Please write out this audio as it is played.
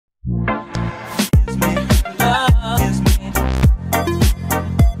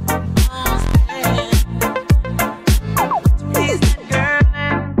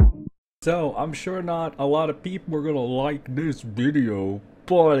So, I'm sure not a lot of people are gonna like this video,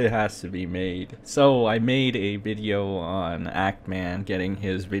 but it has to be made. So, I made a video on Actman getting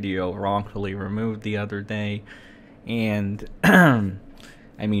his video wrongfully removed the other day, and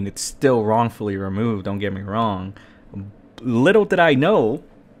I mean, it's still wrongfully removed, don't get me wrong. Little did I know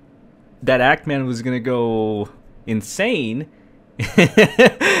that Actman was gonna go insane, dare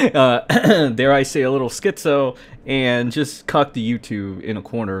I say a little schizo, and just cuck the YouTube in a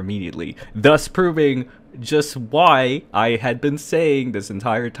corner immediately, thus proving just why I had been saying this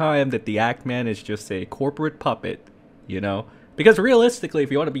entire time that the Actman is just a corporate puppet, you know? Because realistically, if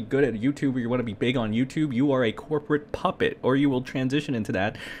you want to be good at YouTube or you want to be big on YouTube, you are a corporate puppet, or you will transition into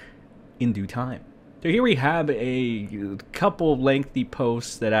that in due time. So here we have a couple lengthy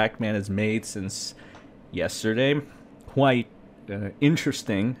posts that Actman has made since yesterday. Quite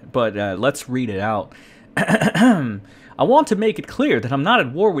interesting, but let's read it out. I want to make it clear that I'm not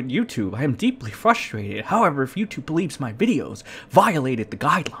at war with YouTube. I am deeply frustrated. However, if YouTube believes my videos violated the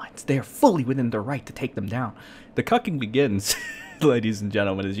guidelines, they are fully within their right to take them down. The cucking begins, ladies and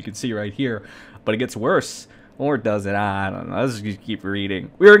gentlemen, as you can see right here, but it gets worse. Or does it? I don't know. Let's just keep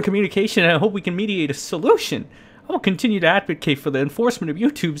reading. We are in communication and I hope we can mediate a solution. I will continue to advocate for the enforcement of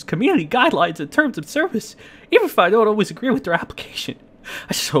YouTube's community guidelines and terms of service, even if I don't always agree with their application.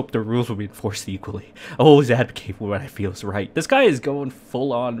 I just hope the rules will be enforced equally. I always advocate for what I feel is right. This guy is going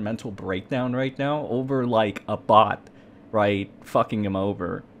full-on mental breakdown right now over, like, a bot, right? Fucking him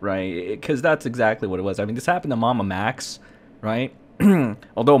over, right? Because that's exactly what it was. I mean, this happened to Mama Max, right?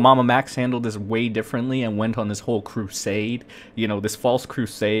 Although Mama Max handled this way differently and went on this whole crusade, you know, this false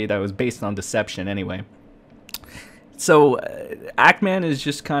crusade that was based on deception anyway. So, Actman is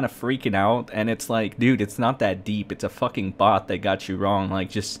just kind of freaking out, and it's like, dude, it's not that deep. It's a fucking bot that got you wrong.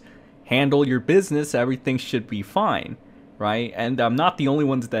 Like, just handle your business. Everything should be fine, right? And I'm not the only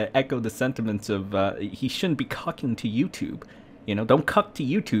ones that echo the sentiments of he shouldn't be cucking to YouTube. You know, don't cuck to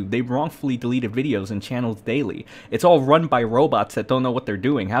YouTube. They wrongfully deleted videos and channels daily. It's all run by robots that don't know what they're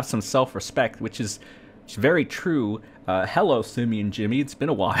doing. Have some self-respect, which is very true. Hello, Simeon Jimmy. It's been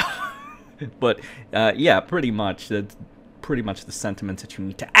a while. But, yeah, pretty much. That's pretty much the sentiments that you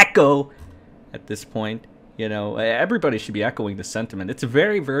need to echo at this point. You know, everybody should be echoing the sentiment. It's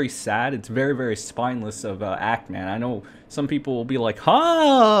very, very sad. It's very, very spineless of Actman. I know some people will be like,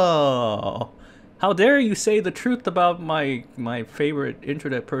 huh? How dare you say the truth about my favorite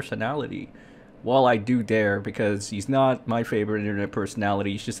internet personality? Well, I do dare, because he's not my favorite internet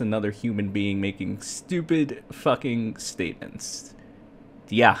personality. He's just another human being making stupid fucking statements.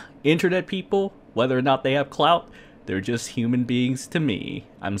 Yeah, internet people, whether or not they have clout, they're just human beings to me.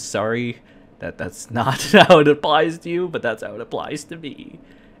 I'm sorry that that's not how it applies to you, but that's how it applies to me.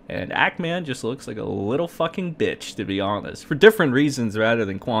 And Actman just looks like a little fucking bitch, to be honest. For different reasons rather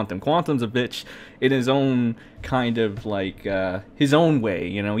than Quantum. Quantum's a bitch in his own kind of, like, his own way,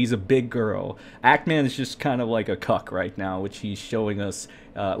 you know? He's a big girl. Actman is just kind of like a cuck right now, which he's showing us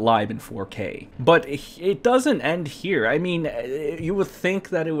live in 4K. But it doesn't end here. I mean, you would think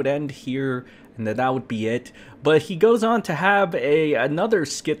that it would end here and that would be it. But he goes on to have another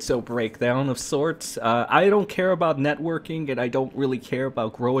schizo breakdown of sorts. I don't care about networking, and I don't really care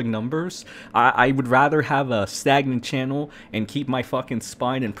about growing numbers. I would rather have a stagnant channel and keep my fucking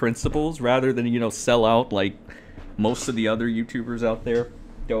spine and principles rather than, you know, sell out like most of the other YouTubers out there.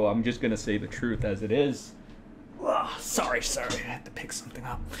 Though I'm just gonna say the truth as it is. Ugh, sorry, I had to pick something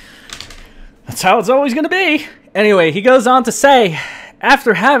up. That's how it's always gonna be. Anyway, he goes on to say,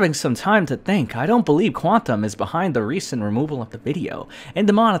 after having some time to think, I don't believe Quantum is behind the recent removal of the video and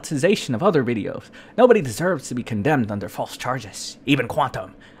demonetization of other videos. Nobody deserves to be condemned under false charges. Even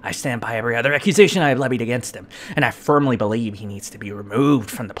Quantum. I stand by every other accusation I have levied against him, and I firmly believe he needs to be removed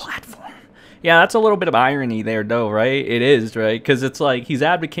from the platform. Yeah, that's a little bit of irony there, though, right? It is, right? Because it's like he's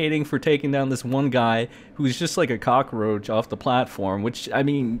advocating for taking down this one guy who's just like a cockroach off the platform, which, I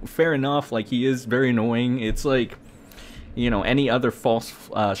mean, fair enough. Like, he is very annoying. It's like, you know, any other false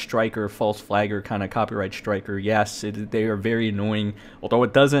striker, false flagger kind of copyright striker, yes, they are very annoying, although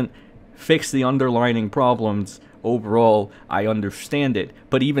it doesn't fix the underlying problems overall, I understand it.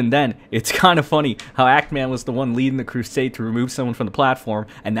 But even then, it's kind of funny how Actman was the one leading the crusade to remove someone from the platform,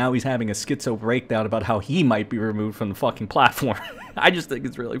 and now he's having a schizo breakdown about how he might be removed from the fucking platform. I just think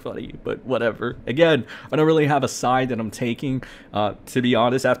it's really funny, but whatever. Again, I don't really have a side that I'm taking. To be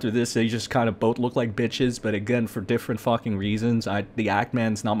honest, after this, they just kind of both look like bitches, but again, for different fucking reasons. The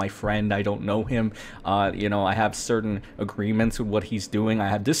Actman's not my friend. I don't know him. You know, I have certain agreements with what he's doing. I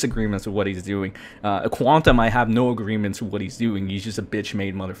have disagreements with what he's doing. Quantum, I have no agreements with what he's doing. He's just a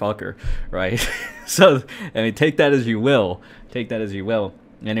bitch-made motherfucker, right? So, I mean, take that as you will. Take that as you will.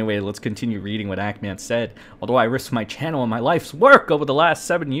 Anyway, let's continue reading what Actman said. Although I risked my channel and my life's work over the last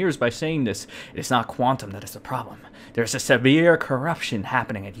 7 years by saying this, it is not Quantum that is the problem. There is a severe corruption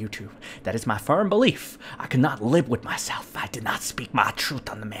happening at YouTube. That is my firm belief. I could not live with myself. I did not speak my truth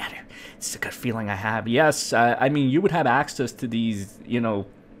on the matter. It's a good feeling I have. Yes, I mean, you would have access to these, you know,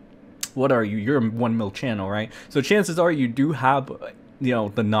 what are you? You're a 1 mil channel, right? So chances are you do have, you know,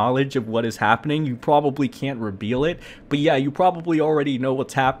 the knowledge of what is happening. You probably can't reveal it, but yeah, you probably already know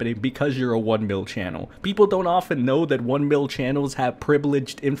what's happening because you're a 1 mil channel. People don't often know that 1 mil channels have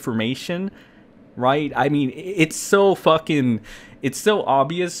privileged information, right? I mean, it's so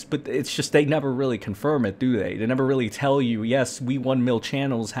obvious, but it's just they never really confirm it, do they? They never really tell you, yes, we 1 mil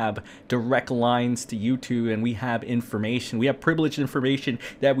channels have direct lines to YouTube and we have information. We have privileged information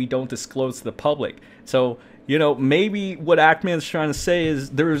that we don't disclose to the public. So, you know, maybe what Actman's trying to say is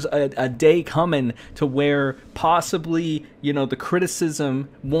there's a day coming to where possibly, you know, the criticism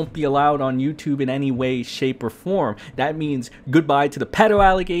won't be allowed on YouTube in any way, shape, or form. That means goodbye to the pedo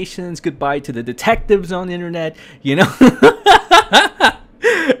allegations, goodbye to the detectives on the internet, you know.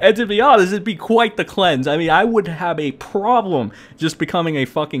 And to be honest, it'd be quite the cleanse. I mean, I would have a problem just becoming a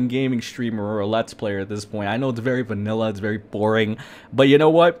fucking gaming streamer or a Let's Player at this point. I know it's very vanilla, it's very boring, but you know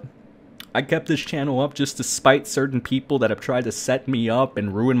what? I kept this channel up just to spite certain people that have tried to set me up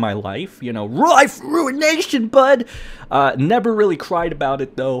and ruin my life. You know, life ruination, bud! Never really cried about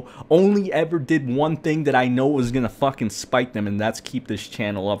it, though. Only ever did one thing that I know was gonna fucking spite them, and that's keep this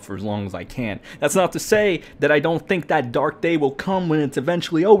channel up for as long as I can. That's not to say that I don't think that dark day will come when it's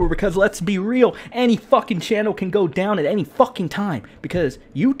eventually over, because let's be real, any fucking channel can go down at any fucking time, because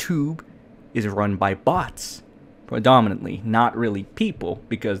YouTube is run by bots. Predominantly, not really people,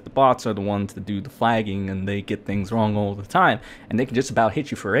 because the bots are the ones that do the flagging and they get things wrong all the time, and they can just about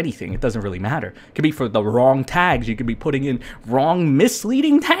hit you for anything. It doesn't really matter. It could be for the wrong tags. You could be putting in wrong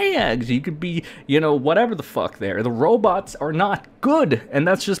misleading tags. You could be, you know, whatever the fuck there. The robots are not good, and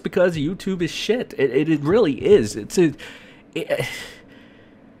that's just because YouTube is shit. It really is. It's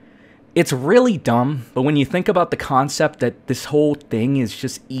really dumb, but when you think about the concept that this whole thing is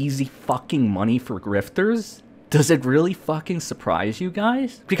just easy fucking money for grifters, does it really fucking surprise you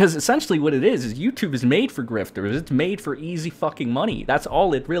guys? Because essentially what it is YouTube is made for grifters. It's made for easy fucking money. That's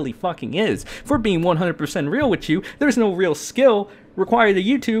all it really fucking is. If we're being 100% real with you, there's no real skill required to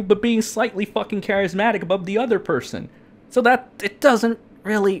YouTube but being slightly fucking charismatic above the other person. So that it doesn't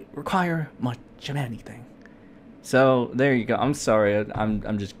really require much of anything. So there you go. I'm sorry.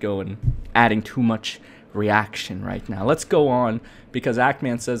 I'm just adding too much reaction right now. Let's go on because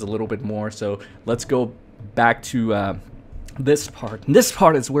Actman says a little bit more. So let's go back to this part. And this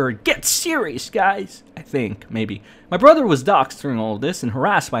part is where it gets serious, guys. I think, maybe. My brother was doxxed during all of this and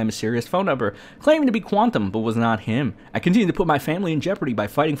harassed by a mysterious phone number, claiming to be Quantum, but was not him. I continue to put my family in jeopardy by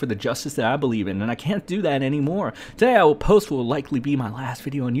fighting for the justice that I believe in, and I can't do that anymore. Today I will post what will likely be my last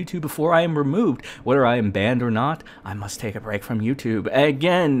video on YouTube before I am removed. Whether I am banned or not, I must take a break from YouTube.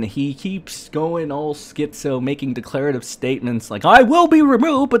 Again, he keeps going all schizo, making declarative statements like, I will be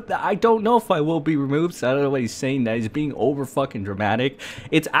removed, but I don't know if I will be removed, so I don't know what he's saying that. He's being over fucking dramatic.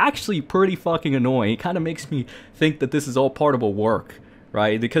 It's actually pretty fucking annoying. It kind of makes me think that this is all part of a work,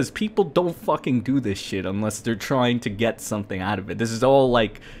 right? Because people don't fucking do this shit unless they're trying to get something out of it. This is all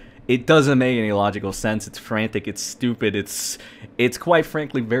like, it doesn't make any logical sense. It's frantic, it's stupid, it's quite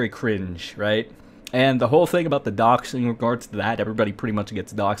frankly very cringe, right? And the whole thing about the doxing in regards to that, everybody pretty much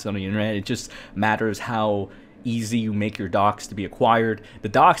gets doxed on the internet. It just matters how easy you make your docs to be acquired. The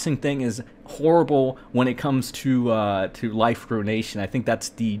doxing thing is horrible when it comes to life ruination. I think that's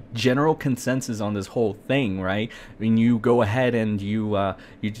the general consensus on this whole thing, right? I mean, you go ahead and you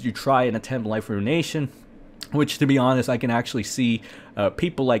try and attempt life ruination. Which, to be honest, I can actually see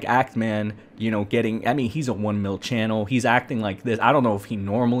people like Actman, you know, getting... I mean, he's a 1 mil channel. He's acting like this. I don't know if he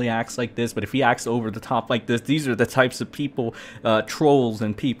normally acts like this, but if he acts over the top like this, these are the types of people, trolls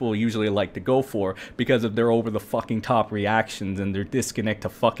and people usually like to go for because of their over the fucking top reactions and their disconnect to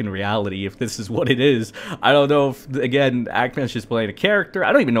fucking reality, if this is what it is. I don't know if, again, Actman's just playing a character.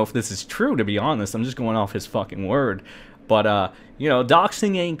 I don't even know if this is true, to be honest. I'm just going off his fucking word. But, you know,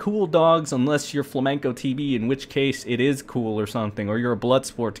 doxing ain't cool, dogs, unless you're Flamenco TV, in which case it is cool or something, or you're a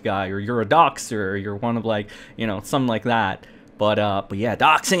Bloodsport guy, or you're a doxer, or you're one of, like, you know, something like that. But yeah,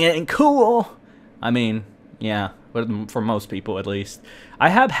 doxing ain't cool. I mean, yeah, for most people at least. I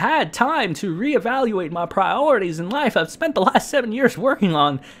have had time to reevaluate my priorities in life. I've spent the last 7 years working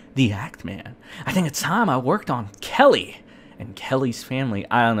on The Actman. I think it's time I worked on Kelly and Kelly's family.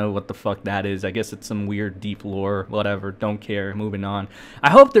 I don't know what the fuck that is. I guess it's some weird deep lore. Whatever. Don't care. Moving on. I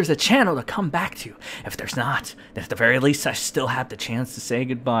hope there's a channel to come back to. If there's not, then at the very least I still have the chance to say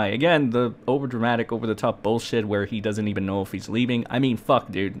goodbye. Again, the over-dramatic, over-the-top bullshit where he doesn't even know if he's leaving. I mean,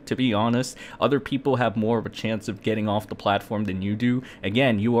 fuck, dude. To be honest, other people have more of a chance of getting off the platform than you do.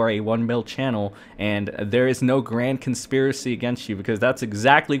 Again, you are a 1 mil channel, and there is no grand conspiracy against you, because that's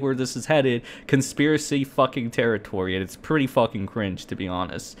exactly where this is headed. Conspiracy fucking territory, and it's pretty fucking cringe, to be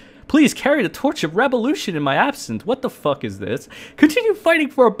honest. Please carry the torch of revolution in my absence. What the fuck is this? Continue fighting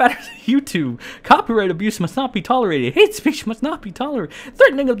for a better YouTube. Copyright abuse must not be tolerated. Hate speech must not be tolerated.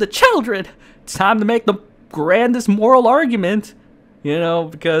 Threatening of the children. It's time to make the grandest moral argument. You know,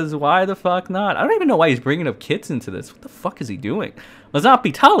 because why the fuck not? I don't even know why he's bringing up kids into this. What the fuck is he doing? Must not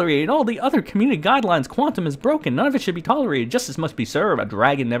be tolerated. All the other community guidelines, quantum is broken. None of it should be tolerated. Justice must be served. A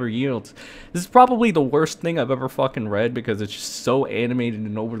dragon never yields. This is probably the worst thing I've ever fucking read, because it's just so animated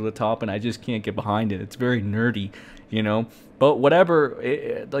and over the top, and I just can't get behind it. It's very nerdy, you know? But whatever,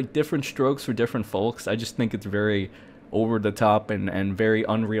 like, different strokes for different folks. I just think it's very over the top and very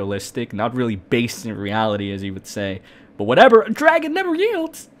unrealistic. Not really based in reality, as you would say. But whatever, a dragon never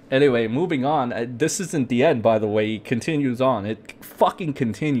yields. Anyway, moving on. This isn't the end, by the way. He continues on. It fucking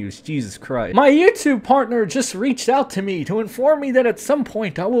continues. Jesus Christ. My YouTube partner just reached out to me to inform me that at some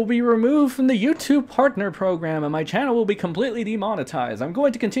point I will be removed from the YouTube partner program and my channel will be completely demonetized. I'm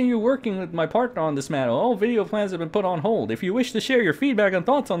going to continue working with my partner on this matter. All video plans have been put on hold. If you wish to share your feedback and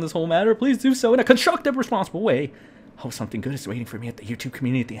thoughts on this whole matter, please do so in a constructive, responsible way. Oh, something good is waiting for me at the YouTube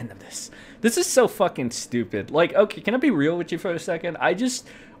community at the end of this. This is so fucking stupid. Like, okay, can I be real with you for a second?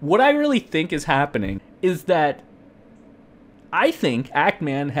 What I really think is happening is that I think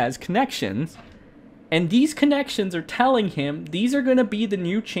Actman has connections, and these connections are telling him these are going to be the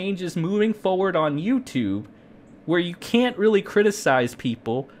new changes moving forward on YouTube, where you can't really criticize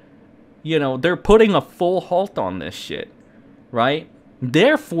people. You know, they're putting a full halt on this shit, right?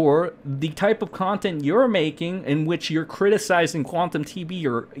 Therefore, the type of content you're making in which you're criticizing Quantum TV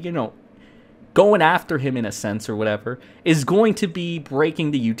or, you know, going after him in a sense or whatever, is going to be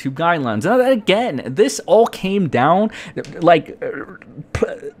breaking the YouTube guidelines. Now, again, this all came down, like,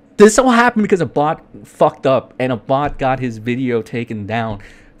 this all happened because a bot fucked up and a bot got his video taken down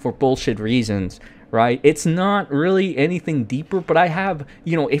for bullshit reasons. Right? It's not really anything deeper, but I have,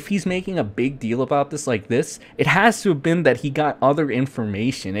 you know, if he's making a big deal about this like this, it has to have been that he got other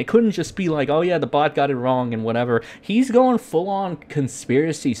information. It couldn't just be like, oh yeah, the bot got it wrong and whatever. He's going full-on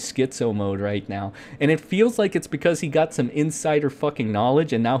conspiracy schizo mode right now. And it feels like it's because he got some insider fucking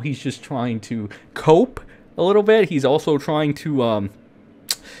knowledge and now he's just trying to cope a little bit. He's also trying to,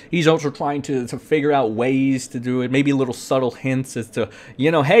 figure out ways to do it, maybe little subtle hints as to, you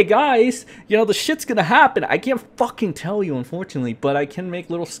know, hey guys, you know, the shit's gonna happen. I can't fucking tell you, unfortunately, but I can make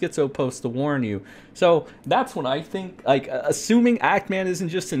little schizo posts to warn you. So that's what I think. Like, assuming Actman isn't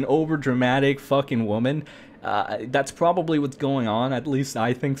just an over dramatic fucking woman, that's probably what's going on. At least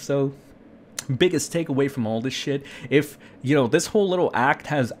I think so. Biggest takeaway from all this shit, if, you know, this whole little act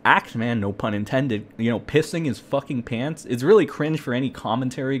has Actman, no pun intended, you know, pissing his fucking pants, it's really cringe for any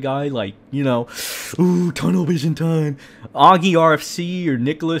commentary guy, like, you know, ooh, tunnel vision time, Augie RFC or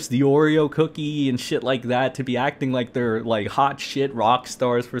Nicholas the Oreo cookie and shit like that, to be acting like they're, like, hot shit rock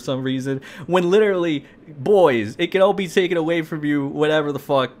stars for some reason, when literally, boys, it can all be taken away from you, whatever the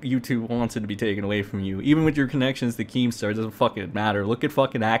fuck YouTube wants it to be taken away from you, even with your connections to Keemstar, it doesn't fucking matter. Look at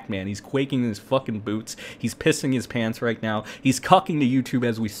fucking Actman, he's quaking his fucking boots. He's pissing his pants right now. He's cucking to YouTube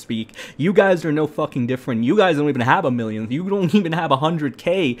as we speak. You guys are no fucking different. You guys don't even have 1 million. You don't even have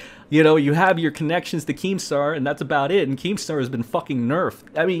 100K. You know, you have your connections to Keemstar, and that's about it. And Keemstar has been fucking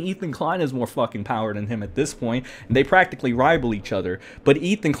nerfed. I mean, Ethan Klein has more fucking power than him at this point, and they practically rival each other. But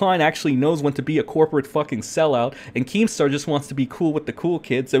Ethan Klein actually knows when to be a corporate fucking sellout, and Keemstar just wants to be cool with the cool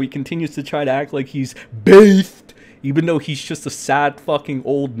kids, so he continues to try to act like he's based, even though he's just a sad fucking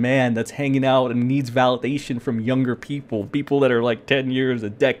old man that's hanging out and needs validation from younger people that are like 10 years, a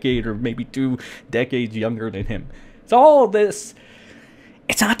decade, or maybe 2 decades younger than him. So all this,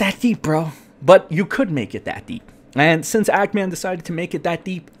 it's not that deep, bro, but you could make it that deep. And since Actman decided to make it that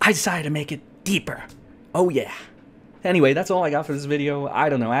deep, I decided to make it deeper. Oh yeah. Anyway, that's all I got for this video. I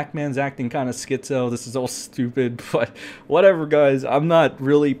don't know, Actman's acting kind of schizo. This is all stupid, but whatever, guys. I'm not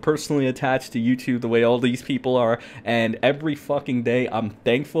really personally attached to YouTube the way all these people are, and every fucking day I'm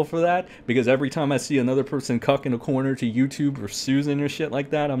thankful for that, because every time I see another person cuck in a corner to YouTube or Susan or shit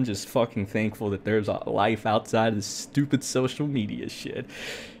like that, I'm just fucking thankful that there's a life outside of this stupid social media shit.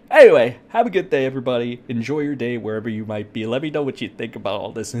 Anyway, have a good day, everybody. Enjoy your day wherever you might be. Let me know what you think about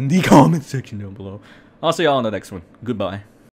all this in the comment section down below. I'll see y'all in the next one. Goodbye.